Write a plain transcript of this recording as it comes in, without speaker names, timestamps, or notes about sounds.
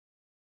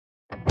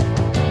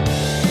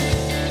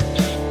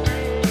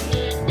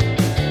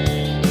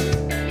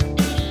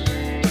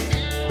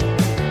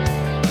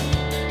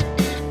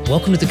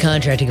Welcome to the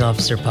Contracting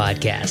Officer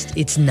Podcast.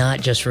 It's not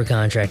just for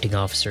contracting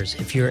officers.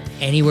 If you're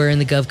anywhere in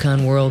the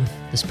GovCon world,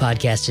 this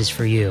podcast is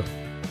for you.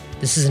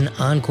 This is an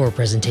encore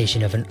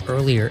presentation of an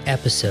earlier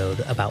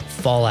episode about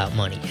fallout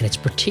money, and it's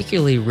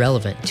particularly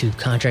relevant to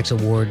contracts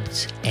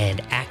awards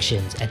and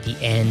actions at the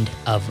end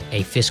of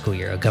a fiscal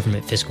year, a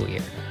government fiscal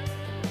year.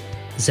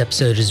 This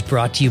episode is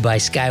brought to you by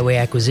Skyway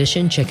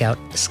Acquisition. Check out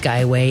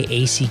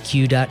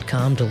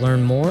skywayacq.com to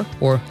learn more,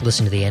 or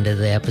listen to the end of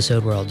the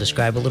episode where I'll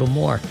describe a little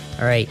more.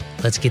 All right,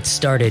 let's get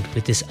started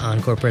with this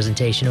encore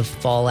presentation of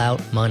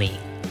fallout money.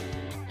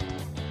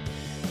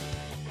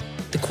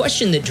 The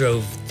question that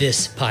drove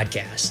this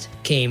podcast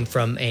came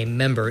from a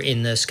member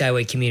in the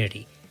Skyway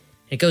community.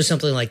 It goes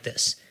something like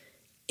this.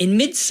 In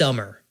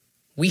midsummer,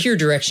 we hear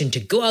direction to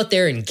go out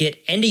there and get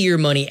end-of-year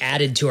money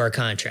added to our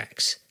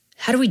contracts.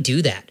 How do we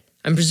do that?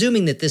 I'm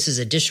presuming that this is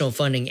additional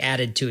funding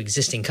added to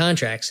existing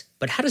contracts,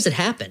 but how does it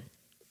happen?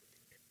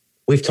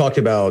 We've talked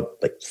about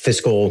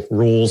fiscal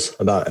rules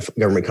about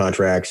government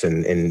contracts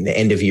and the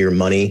end-of-year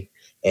money,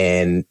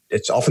 and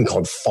it's often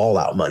called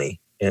fallout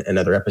money in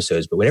other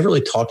episodes, but we never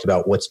really talked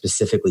about what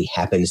specifically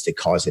happens to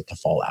cause it to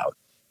fall out.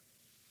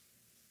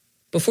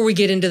 Before we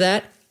get into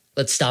that,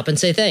 let's stop and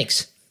say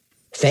thanks.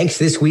 Thanks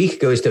this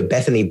week goes to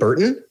Bethany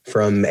Burton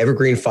from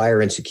Evergreen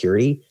Fire and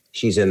Security.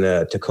 She's in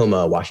the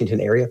Tacoma, Washington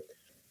area.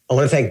 I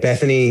want to thank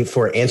Bethany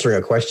for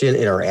answering a question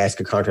in our Ask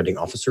a Contracting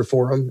Officer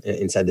forum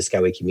inside the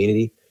Skyway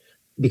community,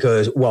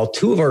 because while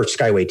two of our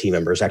Skyway team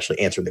members actually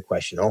answered the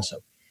question also,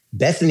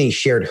 Bethany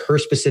shared her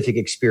specific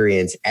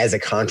experience as a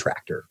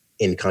contractor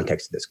in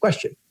context of this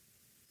question.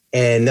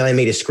 And then I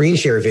made a screen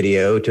share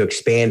video to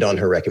expand on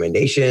her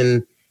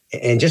recommendation.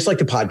 And just like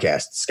the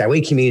podcast,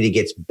 Skyway community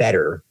gets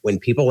better when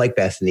people like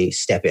Bethany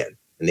step in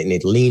and they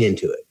lean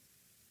into it.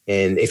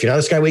 And if you're not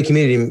a Skyway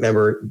community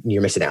member,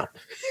 you're missing out.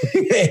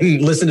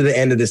 And listen to the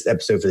end of this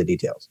episode for the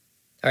details.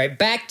 All right,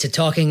 back to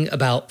talking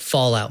about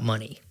fallout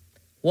money.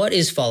 What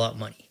is fallout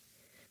money?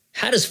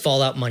 How does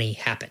fallout money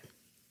happen?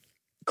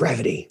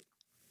 Gravity.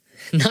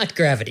 Not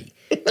gravity.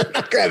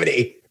 Not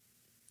gravity.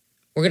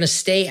 We're going to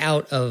stay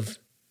out of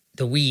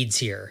the weeds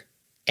here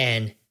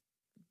and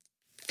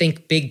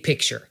think big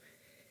picture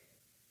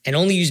and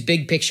only use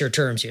big picture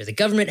terms here. The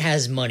government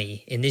has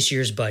money in this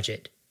year's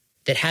budget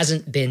that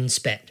hasn't been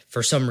spent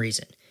for some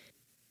reason.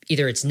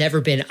 Either it's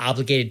never been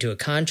obligated to a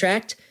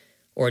contract,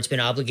 or it's been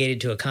obligated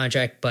to a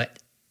contract but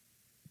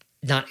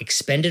not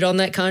expended on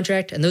that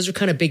contract. And those are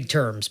kind of big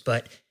terms,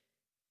 but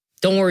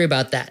don't worry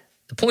about that.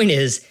 The point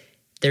is,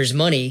 there's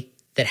money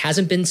that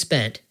hasn't been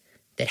spent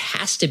that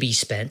has to be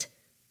spent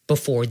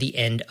before the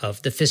end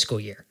of the fiscal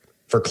year.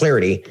 For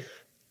clarity,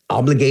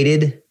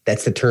 obligated,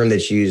 that's the term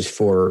that's used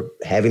for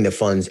having the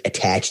funds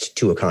attached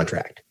to a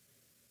contract.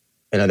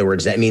 In other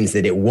words, that means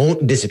that it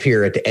won't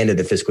disappear at the end of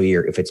the fiscal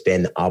year if it's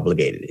been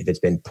obligated, if it's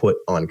been put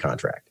on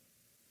contract.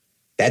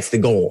 That's the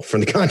goal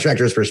from the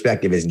contractor's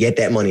perspective, is get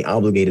that money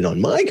obligated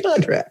on my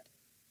contract.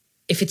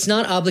 If it's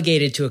not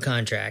obligated to a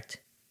contract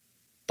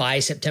by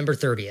September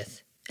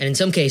 30th, and in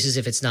some cases,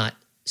 if it's not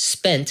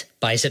spent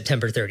by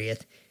September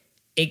 30th,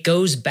 it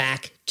goes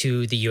back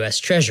to the U.S.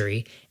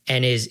 Treasury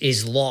and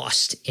is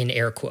lost in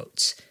air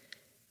quotes.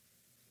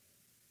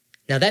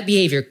 Now, that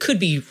behavior could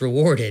be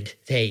rewarded.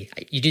 Hey,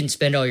 you didn't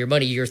spend all your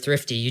money. You're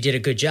thrifty. You did a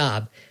good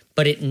job.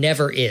 But it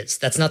never is.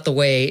 That's not the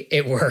way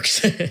it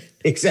works.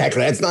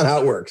 Exactly. That's not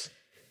how it works.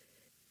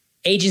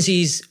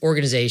 Agencies,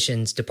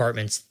 organizations,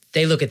 departments,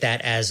 they look at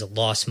that as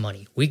lost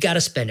money. We got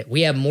to spend it.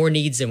 We have more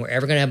needs than we're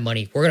ever going to have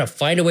money. We're going to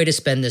find a way to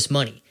spend this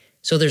money.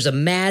 So there's a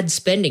mad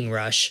spending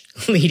rush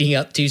leading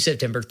up to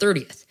September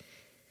 30th.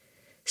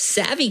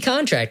 Savvy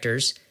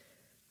contractors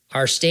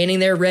are standing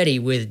there ready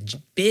with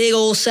big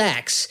old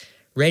sacks,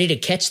 ready to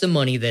catch the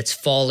money that's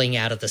falling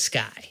out of the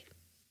sky.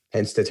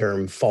 Hence the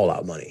term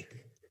fallout money.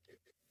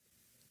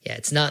 Yeah,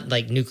 it's not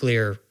like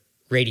nuclear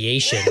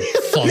radiation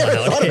fallout. I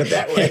never thought of it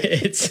that way.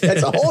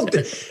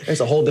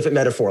 That's a whole different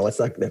metaphor. Let's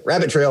not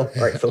rabbit trail.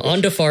 All right, focus.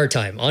 On to FAR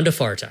time.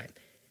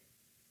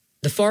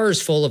 The FAR is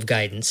full of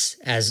guidance,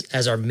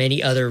 as are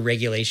many other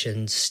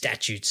regulations,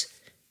 statutes,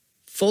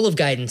 full of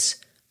guidance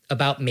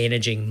about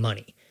managing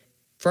money.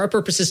 For our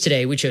purposes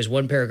today, we chose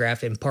one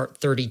paragraph in Part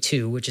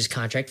 32, which is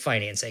contract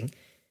financing.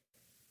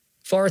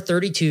 FAR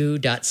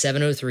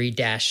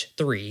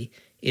 32.703-3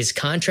 is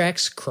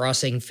contracts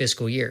crossing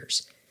fiscal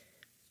years.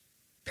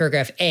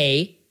 Paragraph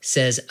A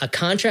says a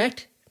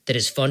contract that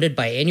is funded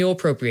by annual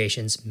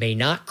appropriations may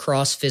not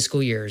cross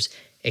fiscal years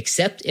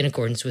except in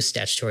accordance with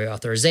statutory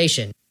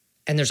authorization.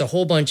 And there's a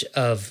whole bunch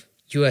of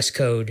U.S.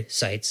 code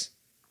sites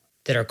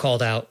that are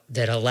called out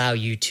that allow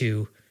you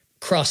to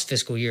cross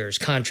fiscal years,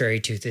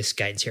 contrary to this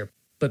guidance here.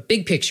 But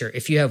big picture,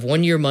 if you have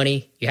 1 year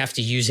money, you have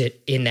to use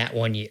it in that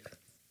 1 year.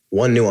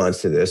 One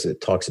nuance to this,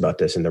 it talks about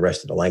this in the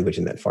rest of the language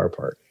in that FAR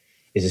part,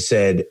 is it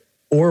said,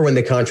 or when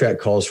the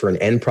contract calls for an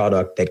end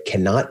product that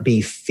cannot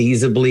be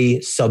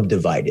feasibly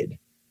subdivided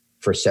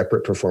for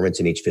separate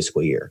performance in each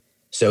fiscal year.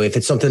 So if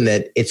it's something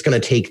that it's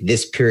going to take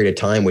this period of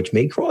time, which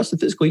may cross the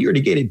fiscal year to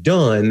get it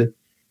done,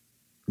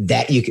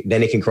 then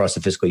it can cross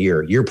the fiscal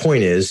year. Your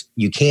point is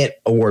you can't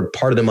award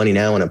part of the money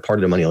now and a part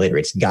of the money later.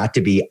 It's got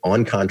to be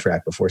on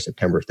contract before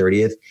September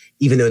 30th,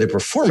 even though the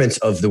performance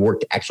of the work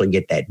to actually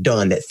get that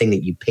done, that thing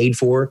that you paid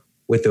for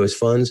with those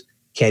funds,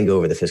 can go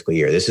over the fiscal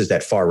year. This is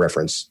that FAR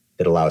reference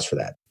that allows for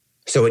that.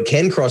 So it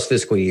can cross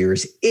fiscal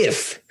years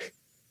if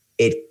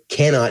it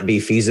cannot be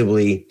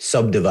feasibly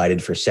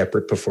subdivided for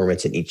separate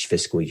performance in each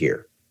fiscal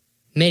year.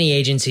 Many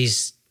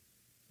agencies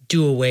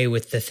do away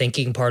with the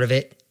thinking part of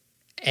it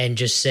and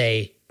just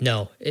say,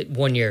 no,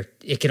 1 year,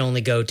 it can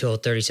only go till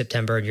 30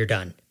 September and you're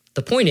done.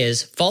 The point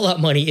is, fallout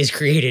money is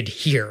created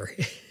here.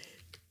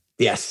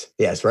 Yes,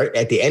 right.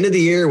 At the end of the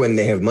year when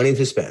they have money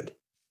to spend.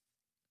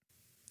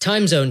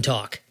 Time zone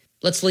talk.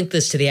 Let's link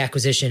this to the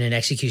acquisition and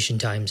execution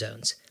time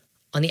zones.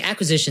 On the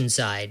acquisition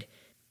side,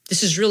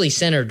 this is really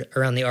centered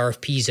around the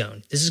RFP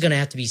zone. This is going to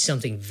have to be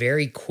something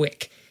very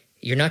quick.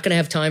 You're not going to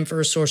have time for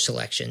a source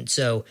selection.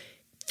 So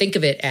think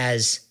of it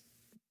as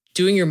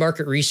doing your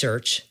market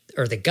research,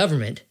 or the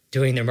government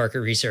doing their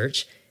market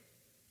research,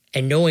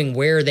 and knowing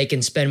where they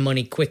can spend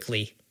money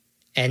quickly.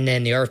 And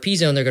then the RFP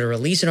zone, they're going to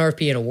release an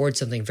RFP and award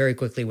something very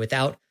quickly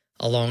without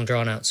a long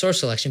drawn-out source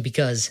selection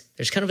because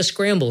there's kind of a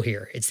scramble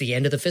here. It's the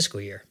end of the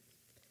fiscal year.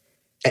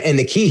 And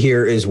the key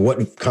here is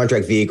what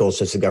contract vehicles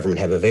does the government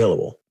have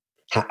available?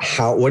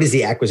 What is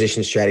the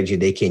acquisition strategy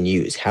they can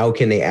use? How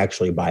can they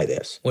actually buy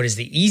this? What is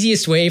the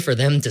easiest way for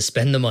them to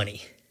spend the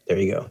money? There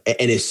you go.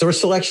 And his source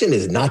selection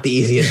is not the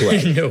easiest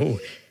way. No.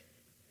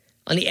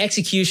 On the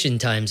execution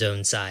time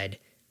zone side,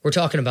 we're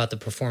talking about the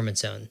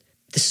performance zone.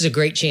 This is a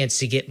great chance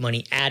to get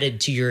money added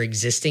to your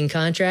existing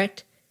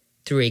contract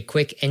through a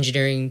quick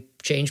engineering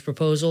change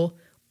proposal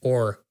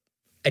or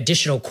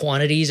additional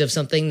quantities of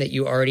something that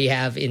you already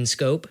have in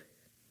scope.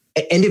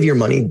 End of year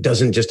money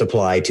doesn't just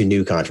apply to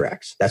new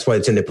contracts. That's why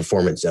it's in the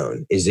performance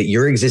zone, is that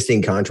your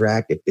existing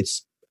contract,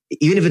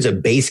 even if it's a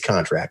base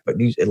contract, but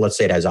let's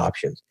say it has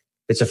options,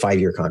 it's a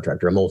 5-year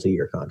contract or a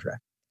multi-year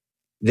contract.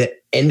 The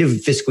end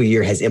of fiscal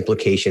year has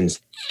implications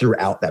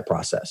throughout that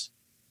process.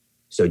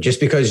 So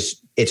just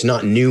because it's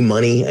not new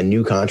money, a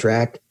new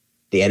contract,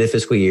 the end of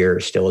fiscal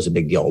year still is a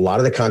big deal. A lot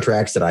of the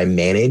contracts that I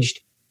managed,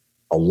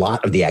 a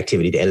lot of the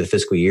activity at the end of the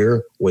fiscal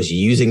year was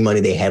using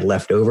money they had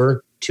left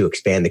over to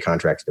expand the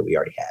contracts that we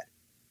already had.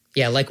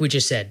 Yeah, like we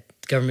just said,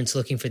 the government's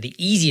looking for the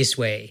easiest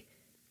way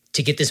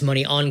to get this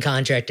money on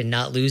contract and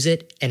not lose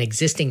it, and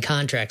existing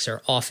contracts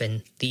are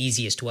often the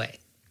easiest way.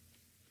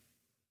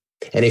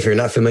 And if you're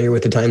not familiar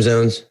with the time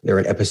zones, they're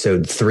in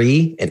episode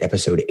 3 and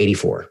episode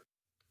 84.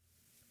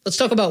 Let's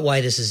talk about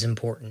why this is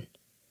important.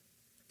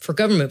 For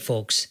government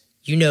folks,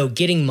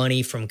 getting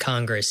money from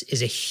Congress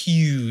is a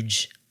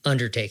huge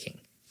undertaking.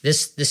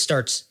 This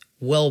starts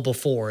well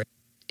before.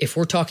 If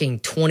we're talking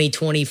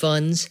 2020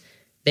 funds,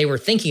 they were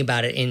thinking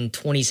about it in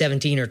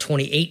 2017 or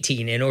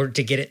 2018 in order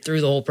to get it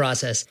through the whole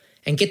process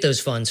and get those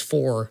funds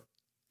for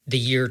the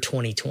year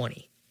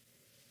 2020.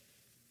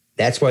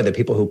 That's why the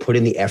people who put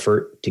in the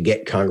effort to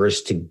get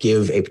Congress to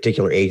give a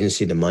particular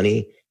agency the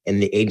money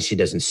and the agency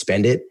doesn't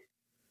spend it,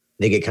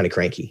 they get kind of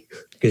cranky.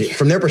 Because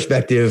from their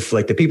perspective,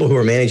 like the people who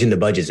are managing the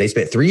budgets, they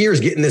spent 3 years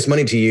getting this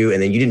money to you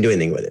and then you didn't do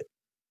anything with it.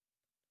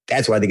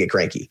 That's why they get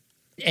cranky.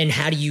 And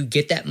how do you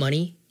get that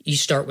money? You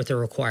start with a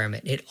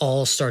requirement. It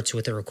all starts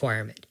with a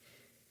requirement.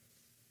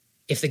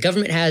 If the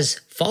government has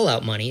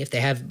fallout money, if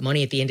they have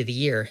money at the end of the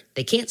year,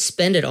 they can't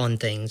spend it on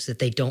things that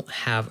they don't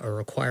have a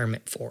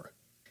requirement for.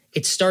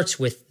 It starts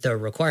with the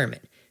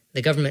requirement.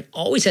 The government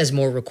always has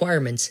more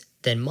requirements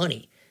than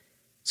money.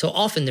 So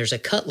often there's a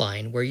cut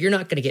line where you're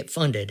not going to get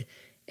funded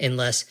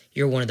unless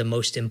you're one of the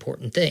most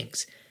important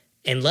things.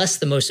 Unless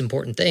the most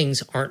important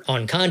things aren't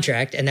on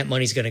contract and that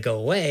money's going to go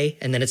away,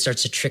 and then it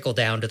starts to trickle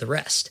down to the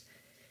rest.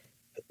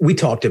 We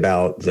talked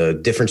about the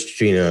difference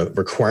between a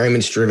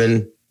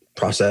requirements-driven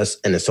process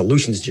and a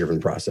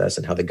solutions-driven process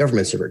and how the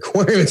government's a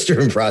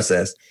requirements-driven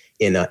process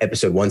in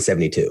episode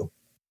 172.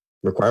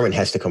 Requirement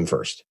has to come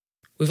first.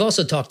 We've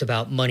also talked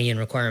about money and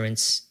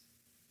requirements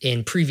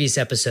in previous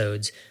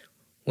episodes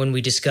when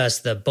we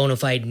discussed the bona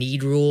fide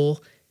need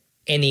rule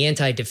and the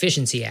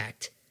Anti-Deficiency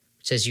Act,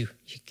 which says you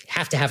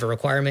have to have a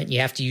requirement. You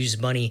have to use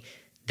money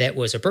that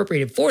was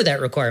appropriated for that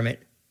requirement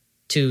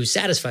to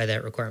satisfy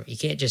that requirement. You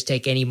can't just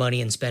take any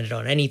money and spend it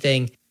on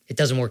anything. It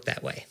doesn't work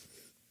that way.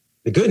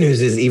 The good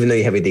news is even though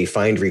you have a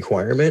defined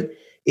requirement,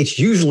 it's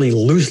usually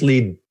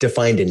loosely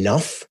defined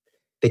enough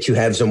that you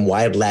have some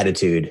wide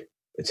latitude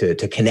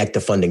to connect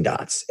the funding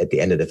dots at the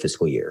end of the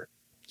fiscal year.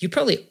 You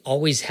probably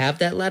always have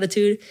that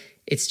latitude.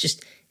 It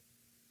just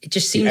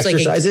seems like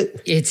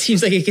it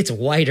seems like it gets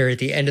wider at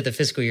the end of the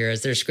fiscal year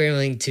as they're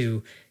scrambling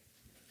to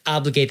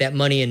obligate that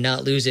money and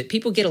not lose it.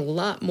 People get a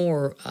lot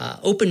more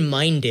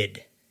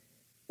open-minded.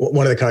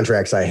 One of the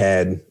contracts I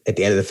had at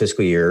the end of the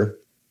fiscal year,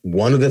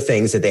 one of the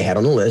things that they had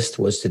on the list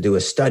was to do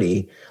a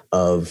study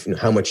of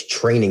how much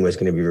training was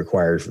going to be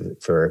required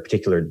for a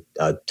particular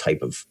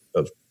type of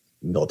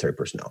military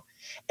personnel.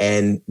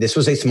 And this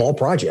was a small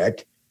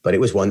project, but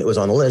it was one that was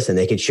on the list, and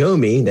they could show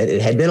me that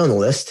it had been on the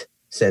list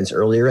since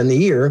earlier in the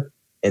year,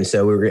 And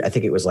so I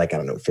think it was like, I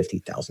don't know,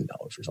 $50,000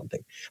 or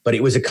something. But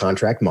it was a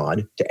contract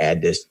mod to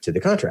add this to the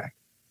contract.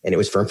 And it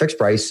was firm fixed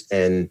price.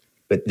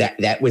 But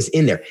that was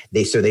in there.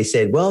 They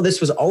said, well,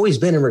 this was always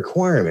been a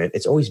requirement.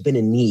 It's always been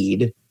a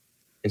need.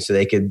 And so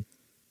they could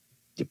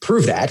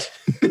prove that.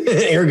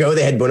 Ergo,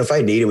 they had bona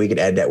fide need, and we could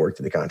add that work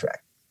to the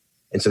contract.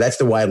 And so that's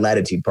the wide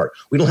latitude part.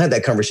 We don't have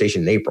that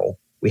conversation in April.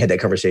 We had that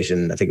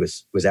conversation, I think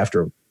it was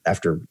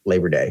after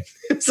Labor Day.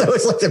 So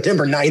it's like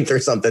September 9th or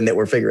something that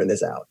we're figuring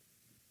this out.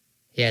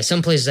 Yeah,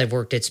 some places I've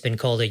worked, it's been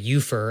called a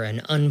UFR,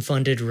 an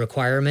unfunded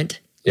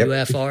requirement, yep.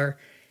 UFR.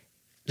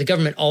 The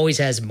government always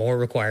has more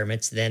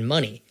requirements than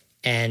money.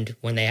 And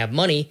when they have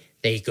money,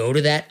 they go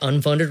to that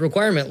unfunded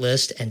requirement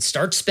list and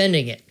start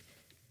spending it.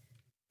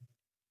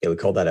 Yeah, we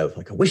call that a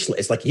wish list.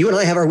 It's like you and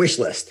I have our wish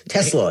list.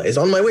 Tesla is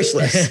on my wish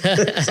list.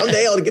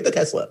 Someday I'll get the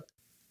Tesla.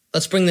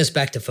 Let's bring this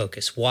back to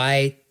focus.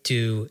 Why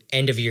do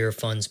end-of-year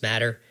funds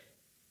matter?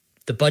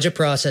 The budget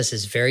process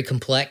is very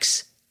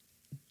complex.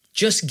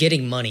 Just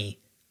getting money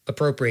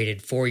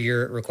appropriated for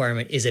your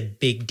requirement is a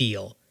big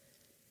deal.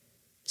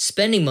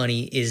 Spending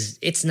money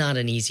it's not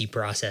an easy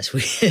process.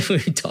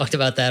 We've talked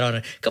about that on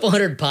a couple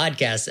hundred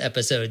podcast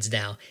episodes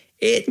now.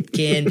 It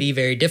can be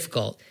very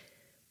difficult.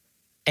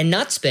 And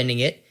not spending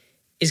it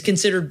is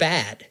considered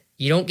bad.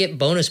 You don't get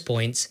bonus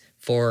points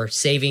for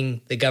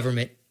saving the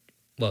government.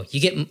 Well, you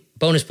get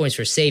bonus points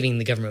for saving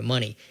the government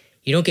money.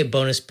 You don't get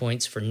bonus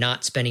points for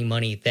not spending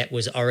money that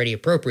was already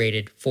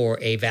appropriated for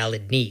a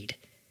valid need.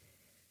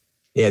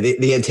 Yeah,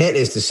 the intent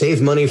is to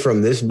save money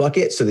from this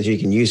bucket so that you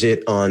can use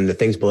it on the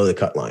things below the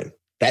cut line.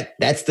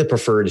 That's the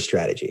preferred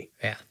strategy.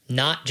 Yeah,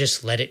 not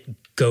just let it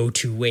go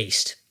to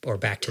waste or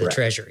back to the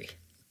Treasury.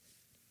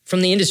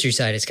 From the industry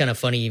side, it's kind of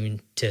funny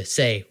even to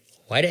say,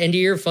 why do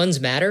end-of-year funds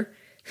matter?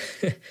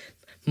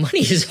 Money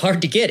is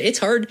hard to get. It's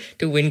hard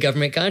to win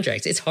government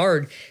contracts. It's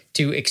hard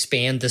to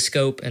expand the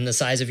scope and the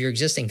size of your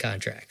existing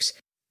contracts.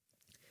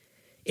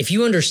 If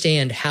you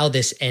understand how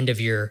this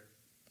end-of-year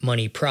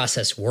money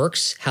process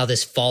works, how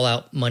this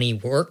fallout money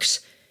works,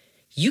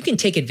 you can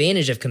take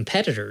advantage of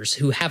competitors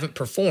who haven't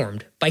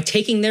performed by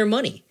taking their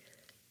money.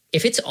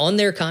 If it's on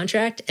their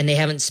contract and they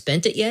haven't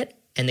spent it yet,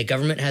 and the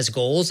government has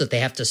goals that they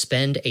have to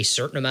spend a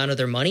certain amount of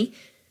their money,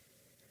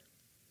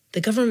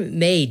 the government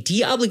may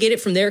de-obligate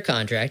it from their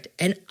contract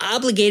and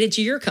obligate it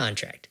to your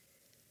contract.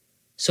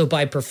 So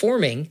by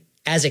performing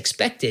as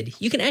expected,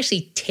 you can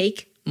actually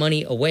take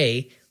money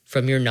away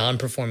from your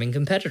non-performing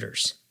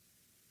competitors.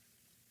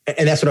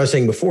 And that's what I was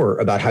saying before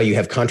about how you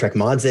have contract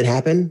mods that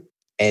happen,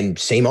 and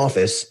same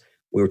office,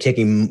 we were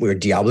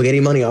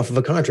de-obligating money off of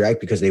a contract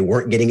because they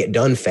weren't getting it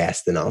done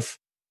fast enough.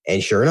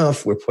 And sure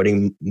enough,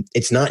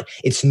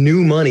 it's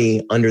new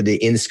money under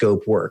the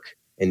in-scope work.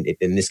 And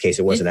in this case,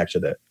 it wasn't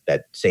actually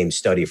that same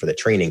study for the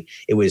training.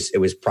 It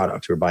was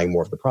products. We were buying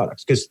more of the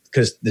products because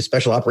the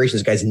special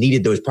operations guys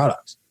needed those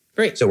products.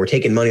 Right. So we're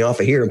taking money off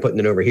of here and putting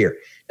it over here.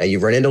 Now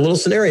you've run into little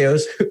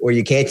scenarios where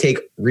you can't take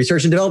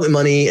research and development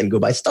money and go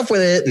buy stuff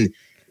with it. And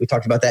we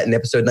talked about that in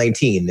episode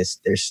 19.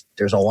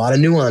 There's a lot of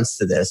nuance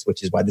to this,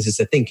 which is why this is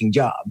a thinking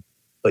job.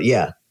 But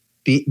yeah,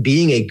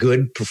 being a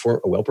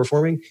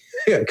well-performing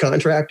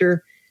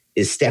contractor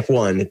is step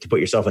one to put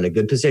yourself in a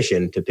good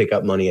position to pick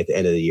up money at the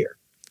end of the year.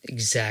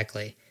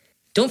 Exactly.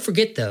 Don't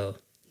forget, though,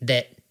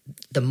 that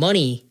the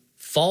money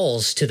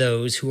falls to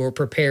those who are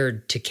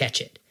prepared to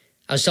catch it.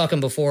 I was talking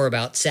before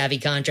about savvy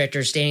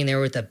contractors standing there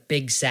with a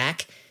big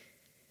sack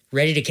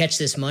ready to catch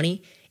this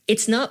money.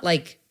 It's not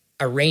like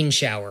a rain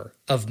shower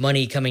of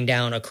money coming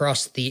down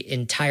across the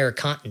entire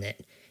continent.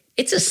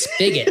 It's a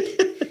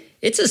spigot.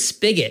 It's a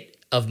spigot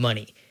of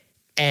money.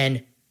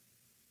 And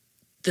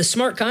the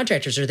smart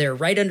contractors are there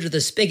right under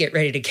the spigot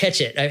ready to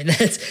catch it. I mean,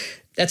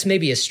 that's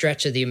maybe a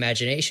stretch of the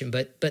imagination,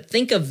 but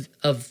think of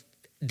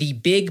the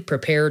big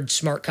prepared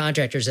smart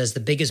contractors as the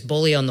biggest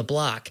bully on the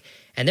block.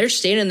 And they're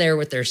standing there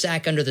with their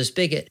sack under the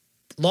spigot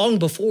long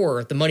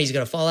before the money's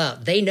going to fall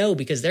out. They know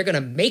because they're going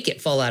to make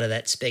it fall out of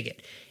that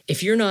spigot.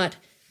 If you're not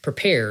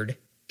prepared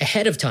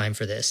ahead of time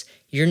for this,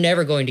 you're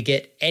never going to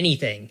get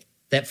anything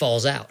that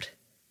falls out.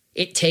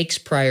 It takes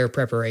prior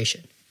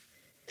preparation.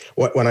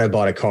 When I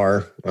bought a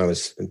car, I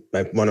was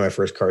one of my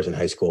first cars in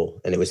high school,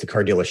 and it was the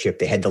car dealership.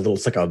 They had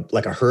it's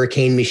like a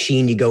hurricane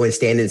machine. You go and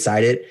stand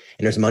inside it,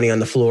 and there's money on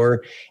the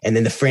floor, and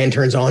then the fan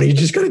turns on, and you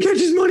just got to catch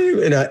this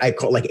money. And I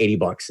caught like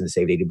 $80 and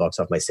saved $80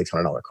 off my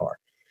 $600 car.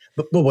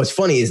 But what's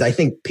funny is I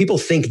think people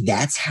think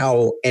that's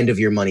how end of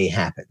year money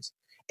happens.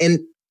 And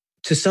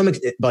to some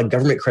extent, like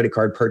government credit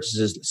card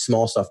purchases,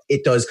 small stuff,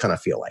 it does kind of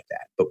feel like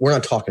that. But we're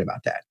not talking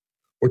about that.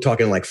 We're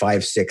talking like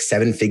 5, 6,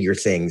 7-figure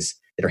things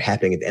that are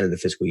happening at the end of the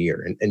fiscal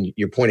year. And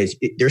your point is,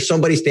 there's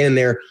somebody standing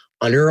there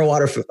under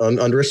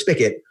a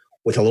spigot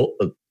with a little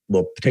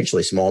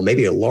potentially small,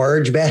 maybe a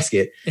large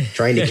basket,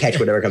 trying to catch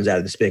whatever comes out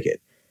of the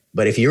spigot.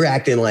 But if you're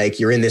acting like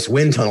you're in this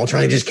wind tunnel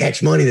trying to just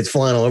catch money that's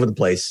flying all over the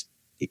place,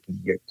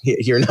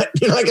 you're not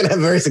going to have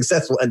a very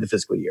successful end of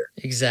fiscal year.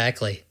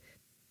 Exactly.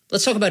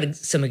 Let's talk about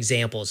some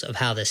examples of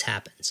how this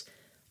happens.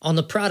 On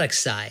the product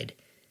side,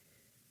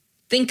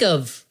 think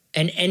of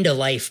an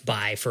end-of-life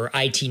buy for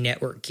IT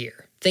network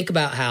gear. Think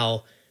about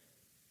how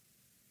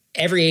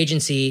Every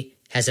agency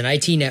has an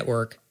IT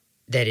network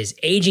that is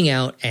aging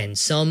out, and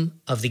some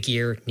of the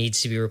gear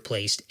needs to be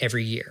replaced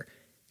every year.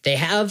 They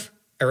have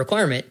a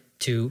requirement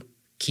to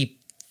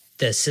keep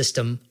the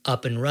system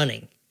up and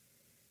running,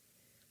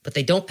 but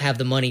they don't have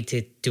the money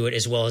to do it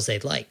as well as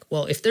they'd like.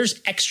 Well, if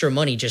there's extra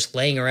money just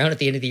laying around at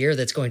the end of the year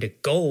that's going to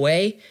go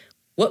away,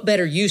 what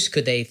better use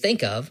could they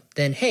think of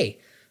than, hey,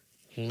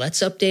 let's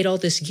update all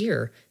this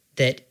gear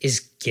that is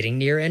getting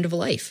near end of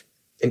life?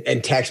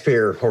 And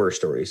taxpayer horror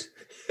stories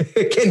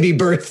can be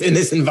birthed in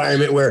this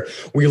environment where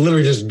we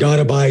literally just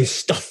gotta buy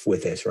stuff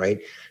with this,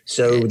 right?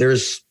 So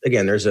there's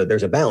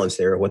a balance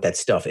there of what that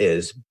stuff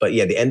is. But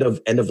yeah, the end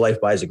of life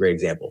buy is a great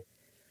example.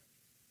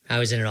 I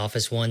was in an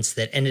office once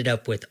that ended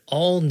up with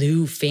all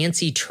new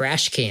fancy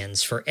trash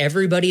cans for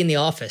everybody in the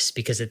office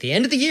because at the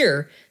end of the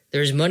year,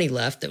 there's money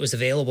left that was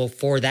available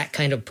for that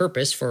kind of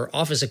purpose for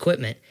office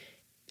equipment.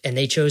 And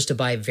they chose to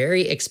buy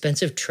very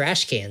expensive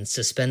trash cans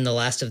to spend the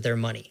last of their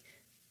money.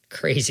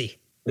 Crazy.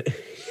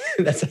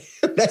 That's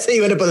how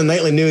you end up on the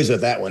nightly news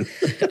with that one.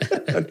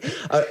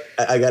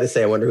 I got to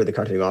say, I wonder who the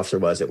contracting officer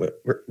was. It went,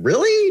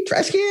 really?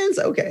 Trash cans?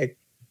 Okay.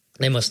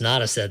 They must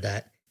not have said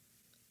that.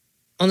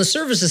 On the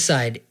services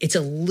side, it's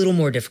a little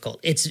more difficult.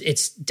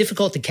 It's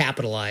difficult to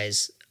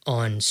capitalize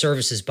on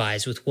services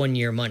buys with 1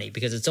 year money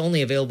because it's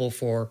only available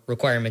for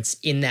requirements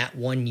in that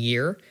 1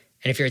 year.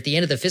 And if you're at the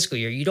end of the fiscal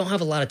year, you don't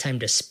have a lot of time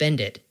to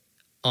spend it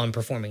on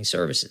performing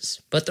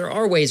services. But there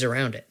are ways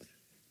around it.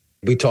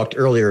 We talked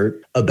earlier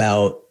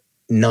about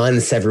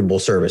non-severable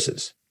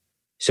services.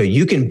 So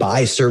you can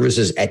buy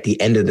services at the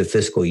end of the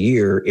fiscal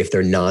year if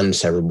they're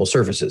non-severable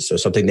services. So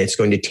something that's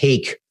going to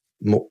take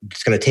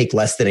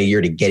less than a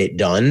year to get it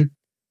done,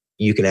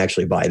 you can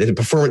actually buy.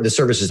 The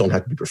services don't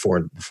have to be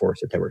performed before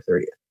September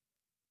 30th.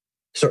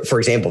 So for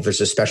example, if there's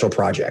a special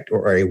project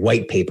or a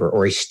white paper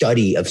or a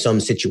study of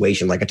some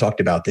situation, like I talked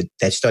about,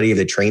 that study of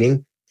the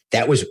training,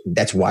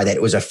 that's why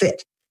that was a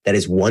fit. That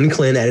is one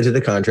CLIN added to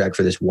the contract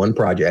for this one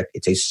project.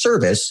 It's a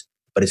service,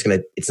 but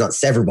it's not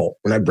severable.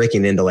 We're not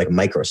breaking it into like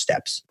micro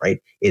steps,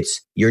 right?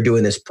 You're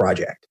doing this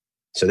project.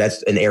 So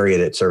that's an area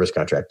that service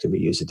contract can be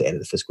used at the end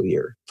of the fiscal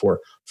year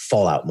for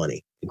fallout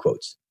money, in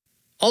quotes.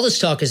 All this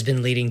talk has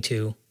been leading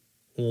to,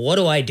 what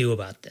do I do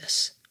about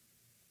this?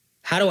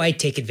 How do I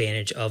take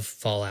advantage of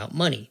fallout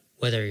money,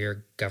 whether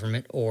you're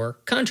government or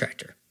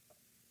contractor?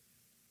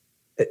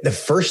 The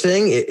first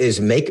thing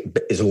is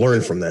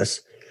learn from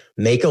this.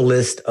 Make a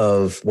list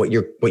of what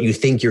you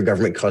think your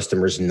government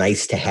customers'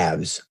 nice to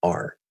haves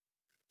are.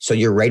 So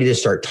you're ready to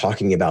start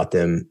talking about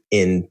them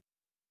in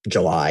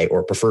July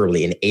or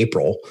preferably in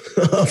April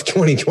of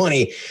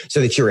 2020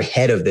 so that you're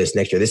ahead of this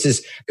next year.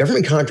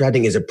 Government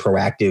contracting is a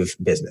proactive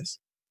business.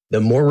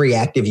 The more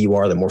reactive you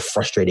are, the more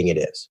frustrating it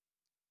is.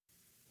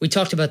 We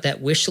talked about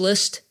that wish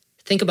list.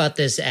 Think about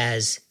this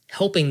as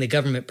helping the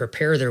government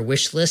prepare their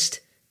wish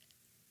list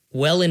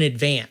well in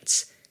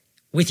advance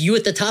with you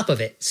at the top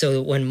of it. So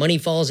that when money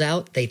falls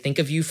out, they think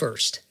of you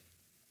first.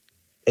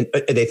 And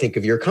they think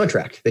of your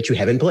contract that you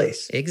have in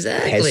place.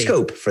 Exactly. It has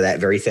scope for that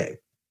very thing.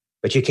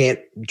 But you can't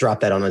drop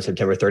that on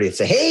September 30th and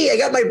say, hey, I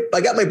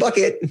got my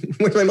bucket.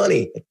 Where's my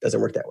money? It doesn't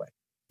work that way.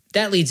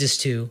 That leads us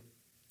to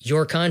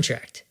your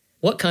contract.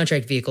 What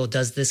contract vehicle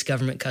does this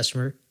government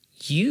customer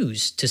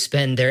use to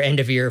spend their end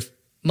of year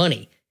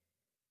money?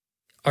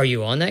 Are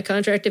you on that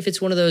contract if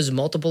it's one of those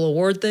multiple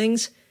award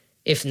things?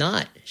 If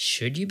not,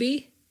 should you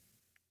be?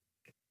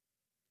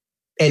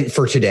 And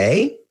for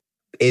today,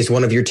 is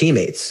one of your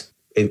teammates,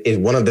 is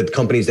one of the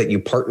companies that you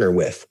partner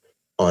with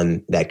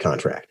on that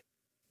contract.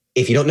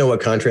 If you don't know what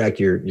contract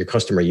your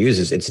customer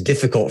uses, it's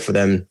difficult for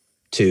them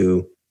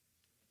to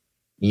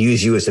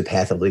use you as a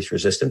path of least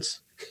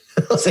resistance.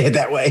 I'll say it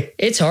that way.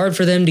 It's hard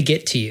for them to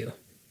get to you.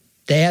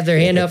 They have their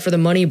hand out for the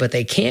money, but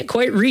they can't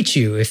quite reach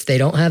you if they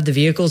don't have the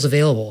vehicles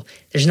available.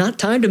 There's not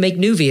time to make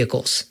new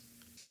vehicles.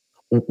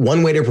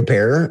 One way to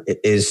prepare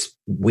is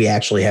we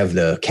actually have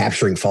the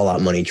capturing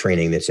fallout money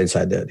training that's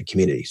inside the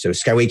community. So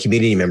Skyway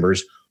community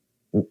members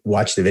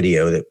watch the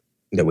video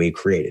that we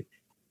created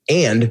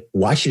and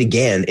watch it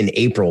again in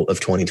April of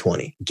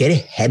 2020. Get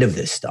ahead of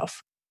this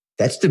stuff.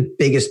 That's the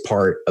biggest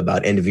part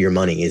about end of year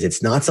money is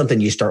it's not something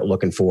you start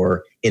looking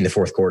for in the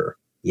fourth quarter.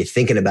 You're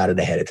thinking about it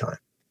ahead of time.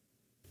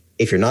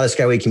 If you're not a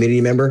Skyway community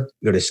member,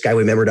 go to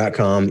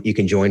skywaymember.com. You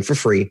can join for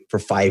free for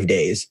 5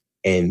 days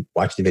and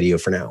watch the video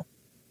for now.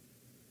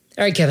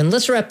 All right, Kevin,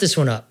 let's wrap this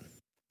one up.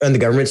 On the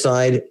government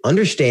side,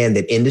 understand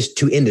that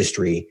to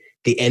industry,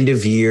 the end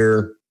of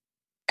year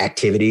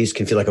activities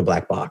can feel like a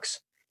black box.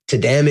 To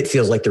them, it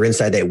feels like they're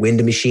inside that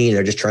wind machine.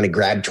 They're just trying to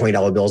grab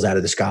 $20 bills out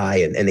of the sky.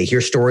 And they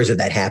hear stories of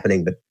that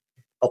happening. But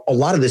a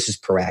lot of this is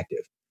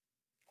proactive.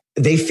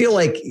 They feel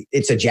like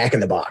it's a jack in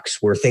the box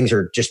where things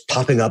are just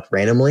popping up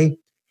randomly.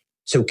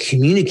 So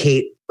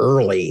communicate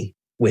early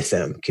with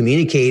them.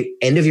 Communicate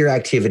end of year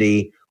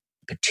activity,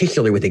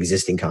 particularly with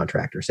existing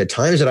contractors. At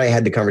times that I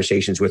had the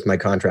conversations with my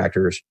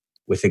contractors,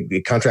 with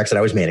the contracts that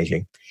I was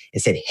managing,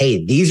 and said,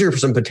 hey, these are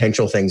some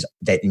potential things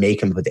that may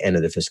come up at the end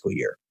of the fiscal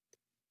year.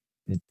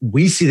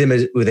 We see them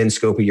as within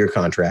scope of your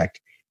contract.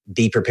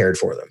 Be prepared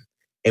for them.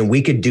 And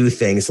we could do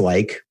things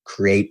like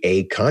create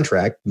a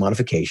contract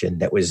modification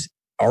that was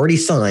already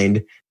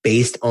signed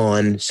based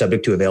on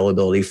subject to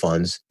availability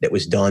funds that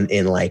was done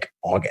in like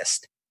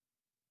August.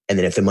 And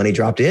then if the money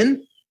dropped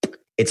in,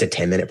 it's a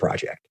 10-minute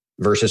project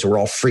versus we're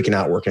all freaking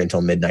out working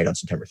until midnight on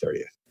September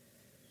 30th.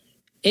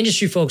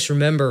 Industry folks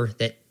remember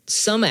that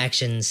some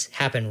actions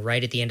happen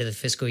right at the end of the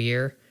fiscal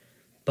year,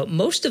 but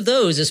most of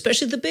those,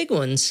 especially the big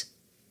ones,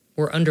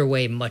 were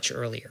underway much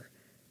earlier.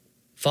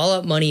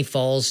 Fallout money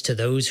falls to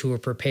those who are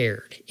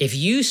prepared. If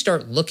you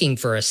start looking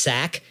for a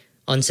SAC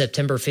on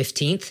September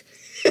 15th,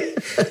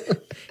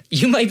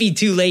 you might be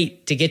too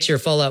late to get your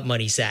Fallout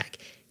money SAC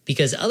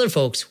because other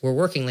folks were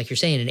working, like you're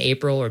saying, in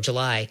April or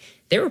July.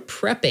 They were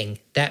prepping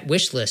that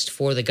wish list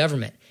for the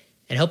government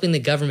and helping the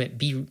government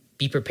be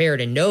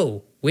prepared and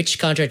know which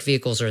contract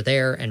vehicles are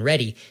there and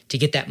ready to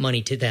get that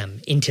money to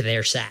them into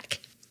their SAC.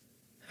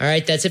 All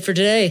right, that's it for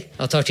today.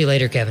 I'll talk to you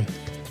later, Kevin.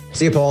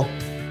 See you, Paul.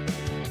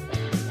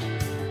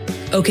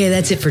 Okay,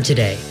 that's it for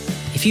today.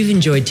 If you've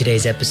enjoyed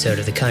today's episode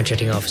of the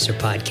Contracting Officer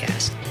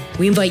Podcast,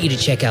 we invite you to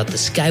check out the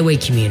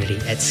Skyway community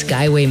at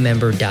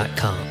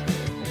skywaymember.com.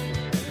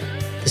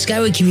 The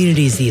Skyway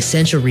community is the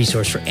essential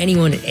resource for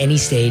anyone at any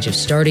stage of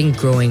starting,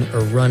 growing, or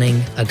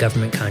running a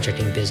government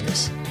contracting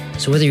business.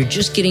 So whether you're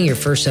just getting your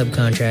first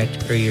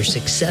subcontract or you're a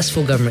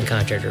successful government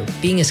contractor,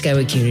 being a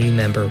Skyway community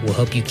member will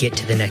help you get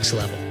to the next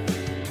level.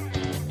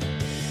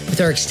 With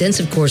our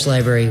extensive course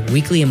library,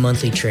 weekly and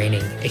monthly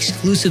training,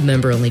 exclusive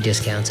member-only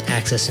discounts,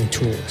 access, and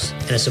tools,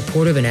 and a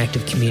supportive and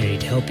active community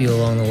to help you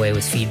along the way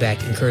with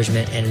feedback,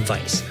 encouragement, and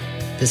advice,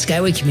 the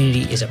Skyway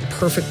community is a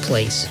perfect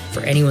place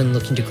for anyone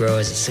looking to grow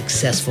as a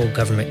successful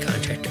government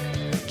contractor.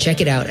 Check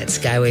it out at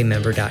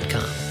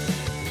skywaymember.com.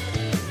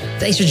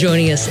 Thanks for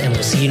joining us, and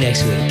we'll see you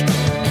next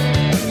week.